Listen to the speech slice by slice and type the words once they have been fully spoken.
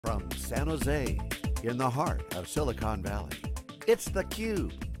San Jose, in the heart of Silicon Valley. It's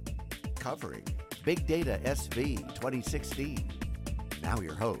theCUBE, covering Big Data SV 2016. Now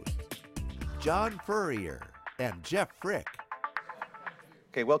your hosts, John Furrier and Jeff Frick.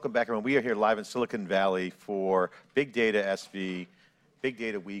 Okay, welcome back everyone. We are here live in Silicon Valley for Big Data SV, Big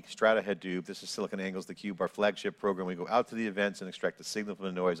Data Week, Strata Hadoop. This is SiliconANGLE's theCUBE, our flagship program. We go out to the events and extract the signal from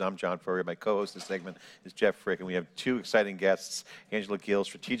the noise. I'm John Furrier. My co-host this segment is Jeff Frick, and we have two exciting guests, Angela Gill,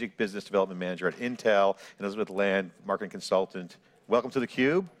 Strategic Business Development Manager at Intel, and Elizabeth Land, Marketing Consultant. Welcome to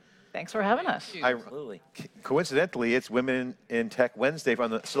theCUBE. Thanks for having us. Absolutely. Coincidentally, it's Women in Tech Wednesday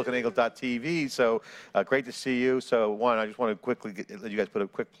on the SiliconANGLE.tv, so great to see you. So one, I just want to quickly let you guys put a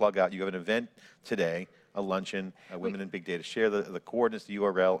quick plug out. You have an event today, a luncheon, Women in Big Data. Share the coordinates, the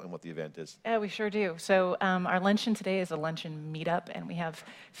URL, and what the event is. Yeah, we sure do. So our luncheon today is a luncheon meetup, and we have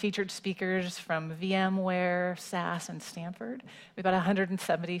featured speakers from VMware, SAS, and Stanford. We've got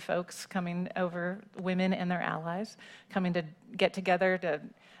 170 folks coming over, women and their allies, coming to get together to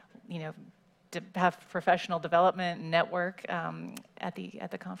to have professional development and network at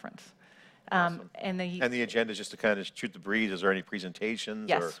the conference. Awesome. And the agenda is just to kind of shoot the breeze. Is there any presentations?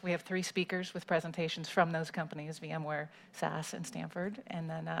 Yes, we have 3 speakers with presentations from those companies, VMware, SAS, and Stanford. And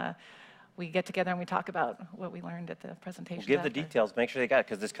then we get together and we talk about what we learned at the presentation. We'll give the details, make sure they got it,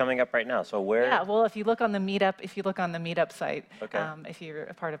 because it's coming up right now. So where? Yeah, well, if you look on the Meetup site, okay. If you're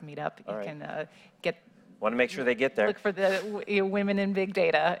a part of Meetup, you can get. Want to make sure they get there. Look for the Women in Big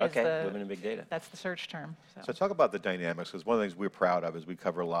Data. Okay, Women in Big Data. That's the search term. So talk about the dynamics, because one of the things we're proud of is we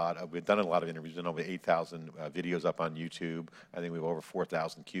cover a lot of, we've done a lot of interviews, and over 8,000 videos up on YouTube. I think we have over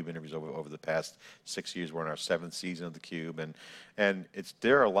 4,000 CUBE interviews over the past 6 years. We're in our 7th season of theCUBE, and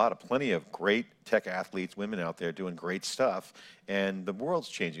there are plenty of great tech athletes, women out there doing great stuff, and the world's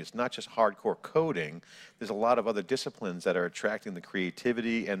changing. It's not just hardcore coding. There's a lot of other disciplines that are attracting the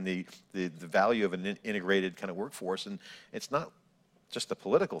creativity and the value of an integrated kind of workforce, and it's not just a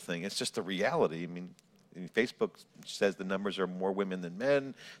political thing, it's just the reality. I mean, Facebook says the numbers are more women than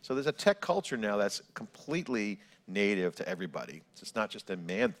men, so there's a tech culture now that's completely native to everybody. So it's not just a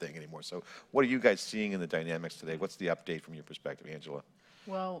man thing anymore. So what are you guys seeing in the dynamics today? What's the update from your perspective, Angela?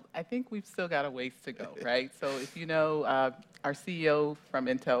 Well, I think we've still got a ways to go, right? So if you know, our CEO from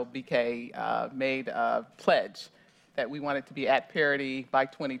Intel, BK, made a pledge that we wanted to be at parity by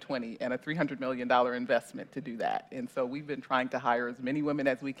 2020 and a $300 million investment to do that. And so we've been trying to hire as many women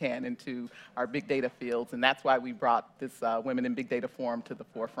as we can into our big data fields, and that's why we brought this Women in Big Data Forum to the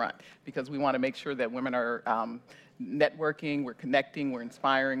forefront, because we want to make sure that women are networking, we're connecting, we're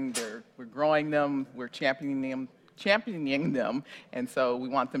inspiring, we're growing them, we're championing them, and so we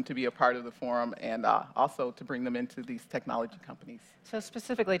want them to be a part of the forum and also to bring them into these technology companies. So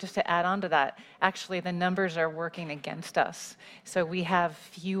specifically, just to add on to that, actually the numbers are working against us. So we have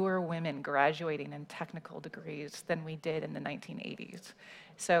fewer women graduating in technical degrees than we did in the 1980s.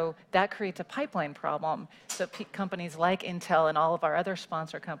 So that creates a pipeline problem. So companies like Intel and all of our other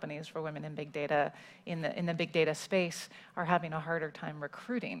sponsor companies for women in big data, in the big data space, are having a harder time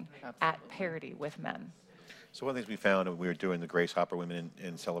recruiting at parity with men. So one of the things we found when we were doing the Grace Hopper Women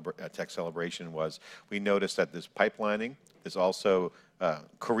in Tech Celebration was we noticed that there's pipelining, there's also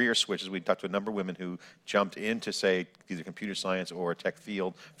career switches. We talked to a number of women who jumped into, say, either computer science or a tech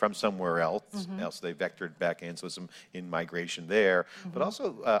field from somewhere else. So they vectored back in, so some in migration there. But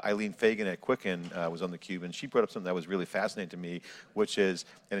also Eileen Fagan at Quicken was on theCUBE, and she brought up something that was really fascinating to me, which is,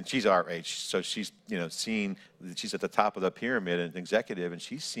 and she's our age, so she's seen, she's at the top of the pyramid and an executive, and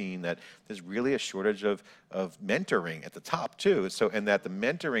she's seen that there's really a shortage of mentoring at the top too. So, and that the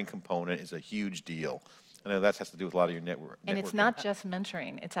mentoring component is a huge deal. I know that has to do with a lot of your network. And it's not just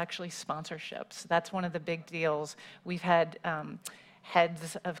mentoring, it's actually sponsorships. That's one of the big deals. We've had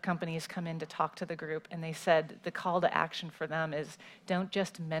heads of companies come in to talk to the group, and they said the call to action for them is don't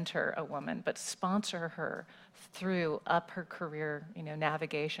just mentor a woman, but sponsor her through up her career,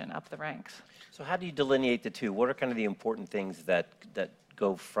 navigation up the ranks. So how do you delineate the two? What are kind of the important things that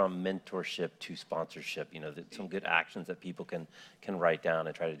go from mentorship to sponsorship? Some good actions that people can write down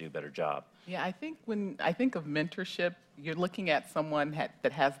and try to do a better job. Yeah, I think when I think of mentorship, you're looking at someone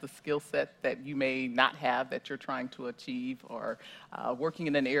that has the skill set that you may not have, that you're trying to achieve, or working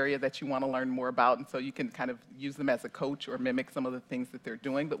in an area that you want to learn more about, and so you can kind of use them as a coach or mimic some of the things that they're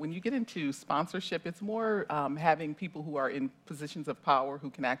doing. But when you get into sponsorship, it's more having people who are in positions of power who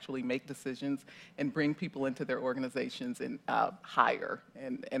can actually make decisions and bring people into their organizations and hire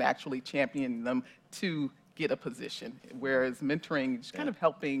and actually champion them to get a position, whereas mentoring is kind of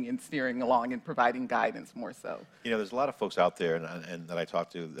helping and steering along and providing guidance more so. You know, there's a lot of folks out there and that I talk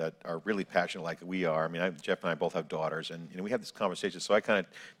to that are really passionate like we are. I mean, Jeff and I both have daughters, and you know, we have this conversation, so I kind of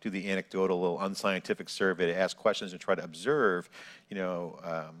do the anecdotal, little unscientific survey to ask questions and try to observe, you know,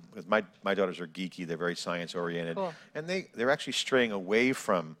 because my daughters are geeky, they're very science-oriented, Cool. and they're actually straying away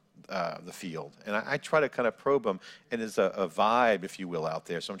from the field. And I try to kind of probe them, and there's a vibe, if you will, out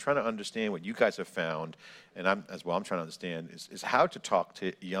there. So I'm trying to understand what you guys have found, and I'm trying to understand is how to talk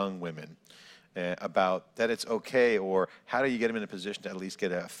to young women about that it's okay, or how do you get them in a position to at least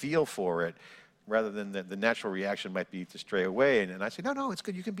get a feel for it, rather than the natural reaction might be to stray away. And I say, no, it's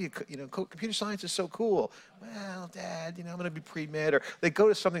good. You can be, computer science is so cool. Well, Dad, I'm going to be pre-med, or they go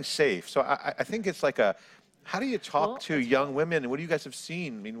to something safe. So I think it's like how do you talk to young women, and what do you guys have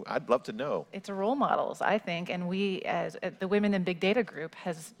seen? I mean, I'd love to know. It's role models, I think, and we, as the Women in Big Data group,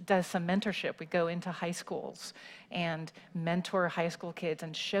 does some mentorship. We go into high schools and mentor high school kids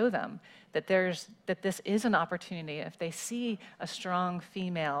and show them that this is an opportunity. If they see a strong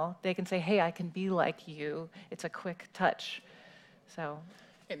female, they can say, "Hey, I can be like you." It's a quick touch. So.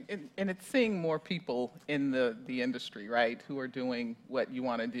 And it's seeing more people in the industry, right, who are doing what you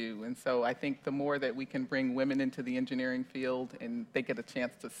want to do. And so I think the more that we can bring women into the engineering field and they get a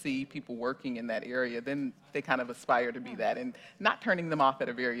chance to see people working in that area, then they kind of aspire to be that. And not turning them off at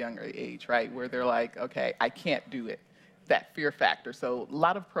a very young age, right, where they're like, okay, I can't do it. That fear factor. So a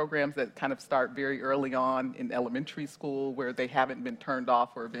lot of programs that kind of start very early on in elementary school where they haven't been turned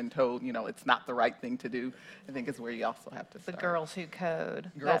off or been told, it's not the right thing to do, I think is where you also have to start. The Girls Who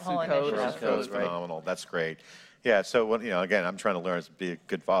Code. Girls Who Code. Girls Who Code is phenomenal. That's great. Yeah, so again, I'm trying to learn to be a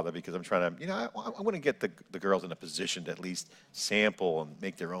good father because I'm trying to, I want to get the girls in a position to at least sample and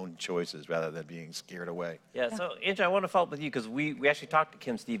make their own choices rather than being scared away. Yeah. So Andrew, I want to follow up with you because we actually talked to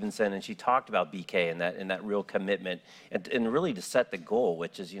Kim Stevenson, and she talked about BK and that real commitment and really to set the goal,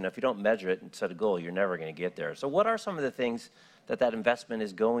 which is, if you don't measure it and set a goal, you're never going to get there. So what are some of the things that investment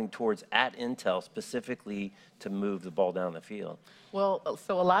is going towards at Intel specifically to move the ball down the field? Well,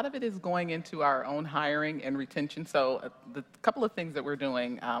 so a lot of it is going into our own hiring and retention. So the couple of things that we're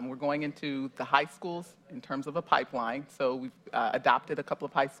doing, we're going into the high schools in terms of a pipeline. So we've adopted a couple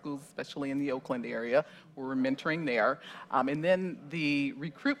of high schools, especially in the Oakland area, where we're mentoring there. And then the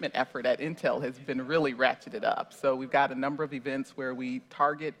recruitment effort at Intel has been really ratcheted up. So we've got a number of events where we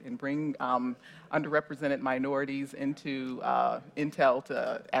target and bring underrepresented minorities into Intel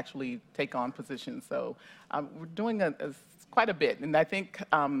to actually take on positions. So we're doing quite a bit. And I think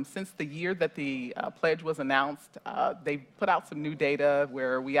since the year that the pledge was announced, they've put out some new data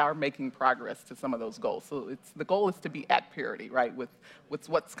where we are making progress to some of those goals. So the goal is to be at parity, right, with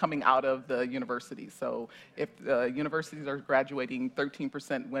what's coming out of the universities. So if the universities are graduating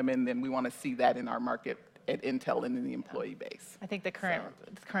 13% women, then we want to see that in our market at Intel and in the employee base. I think the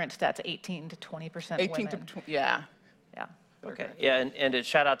current stat's 18 to 20% 18 women. to 20, yeah. Yeah. Okay. Yeah, and a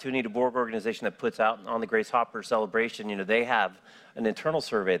shout out to Anita Borg organization that puts out on the Grace Hopper celebration. They have an internal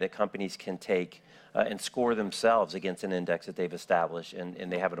survey that companies can take and score themselves against an index that they've established,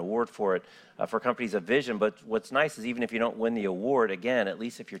 and they have an award for it for companies of vision. But what's nice is even if you don't win the award, again, at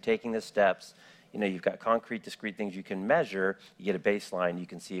least if you're taking the steps, you've got concrete, discrete things you can measure. You get a baseline. You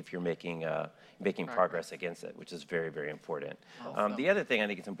can see if you're making progress against it, which is very, very important. Awesome. The other thing I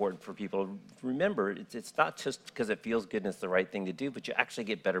think it's important for people to remember, it's not just because it feels good and it's the right thing to do, but you actually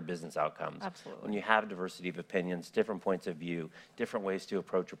get better business outcomes. Absolutely. When you have diversity of opinions, different points of view, different ways to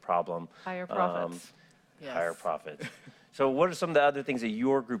approach a problem. Higher profits. Yes. Higher profits. So what are some of the other things that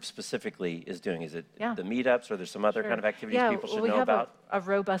your group specifically is doing? Is it the meetups, or there's some other kind of activities people should know about? We have a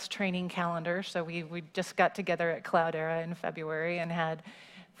robust training calendar. So we just got together at Cloudera in February and had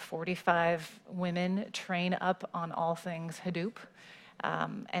 45 women train up on all things Hadoop.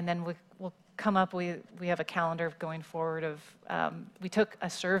 And then we'll come up, we have a calendar going forward of, we took a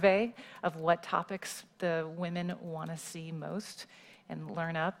survey of what topics the women want to see most and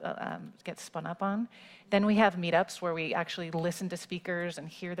learn up, get spun up on. Then we have meetups where we actually listen to speakers and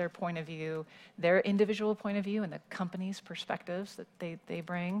hear their point of view, their individual point of view and the company's perspectives that they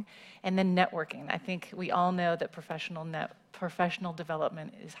bring. And then networking. I think we all know that professional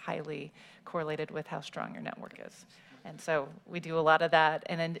development is highly correlated with how strong your network is. And so we do a lot of that.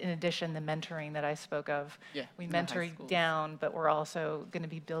 And in addition, the mentoring that I spoke of, we mentor down, but we're also going to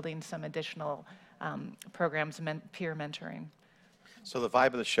be building some additional programs, peer mentoring. So the vibe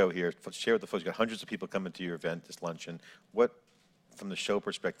of the show here, share with the folks, you've got hundreds of people coming to your event, this luncheon. What, from the show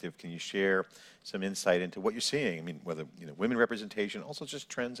perspective, can you share some insight into what you're seeing? I mean, whether, women representation, also just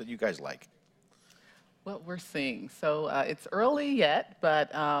trends that you guys like. What we're seeing. So it's early yet, but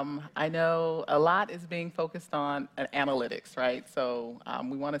I know a lot is being focused on analytics, right? So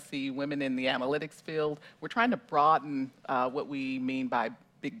we want to see women in the analytics field. We're trying to broaden what we mean by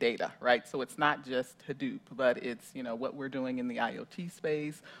big data, right? So it's not just Hadoop, but it's what we're doing in the IoT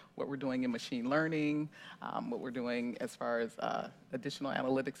space, what we're doing in machine learning, what we're doing as far as additional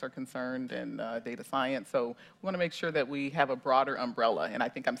analytics are concerned and data science. So we want to make sure that we have a broader umbrella, and I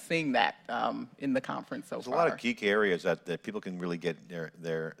think I'm seeing that in the conference so far. There's a lot of geek areas that people can really get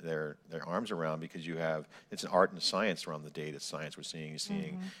their arms around, because it's an art and a science around the data science we're seeing. You're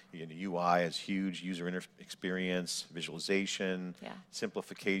seeing UI as huge, user experience, visualization,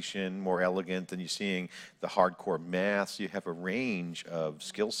 simplification, more elegant, than you're seeing the hardcore math. So you have a range of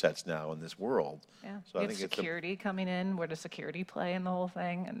skill sets now in this world. Yeah, so I think security coming in. Where does security play in the whole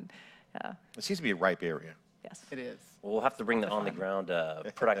thing? And it seems to be a ripe area. yes, it is. Well, we'll have to bring the on-the-ground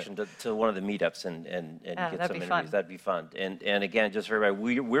production to one of the meetups and get some interviews. Fun. That'd be fun. And again, just for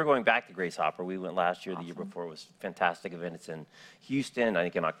everybody, we're going back to Grace Hopper. We went last year, the year before. It was a fantastic event. It's in Houston, I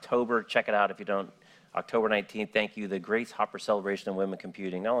think in October. Check it out if you don't. October 19th, thank you. The Grace Hopper Celebration of Women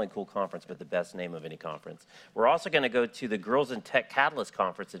Computing. Not only a cool conference, but the best name of any conference. We're also going to go to the Girls in Tech Catalyst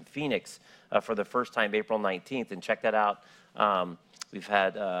Conference in Phoenix for the first time, April 19th, and check that out. We've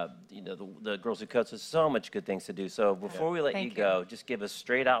had, the Girls Who Code, so so much good things to do. So before we let you go, just give a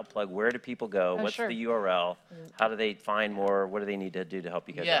straight out plug. Where do people go? What's the URL? How do they find more? What do they need to do to help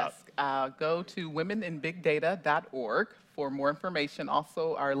you guys out? Yes, go to womeninbigdata.org for more information.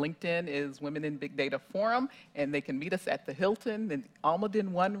 Also, our LinkedIn is Women in Big Data Forum, and they can meet us at the Hilton in Almaden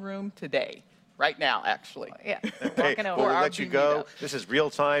 1 room today. Right now, actually. yeah, Okay, walking over. we'll our let you big go. meetup. This is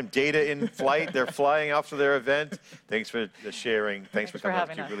real-time data in flight. They're flying off to their event. Thanks for the sharing. Thanks for coming on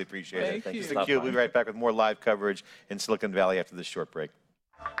having theCUBE. us. Really appreciate it. Thank you. This is theCUBE. We'll be right back with more live coverage in Silicon Valley after this short break.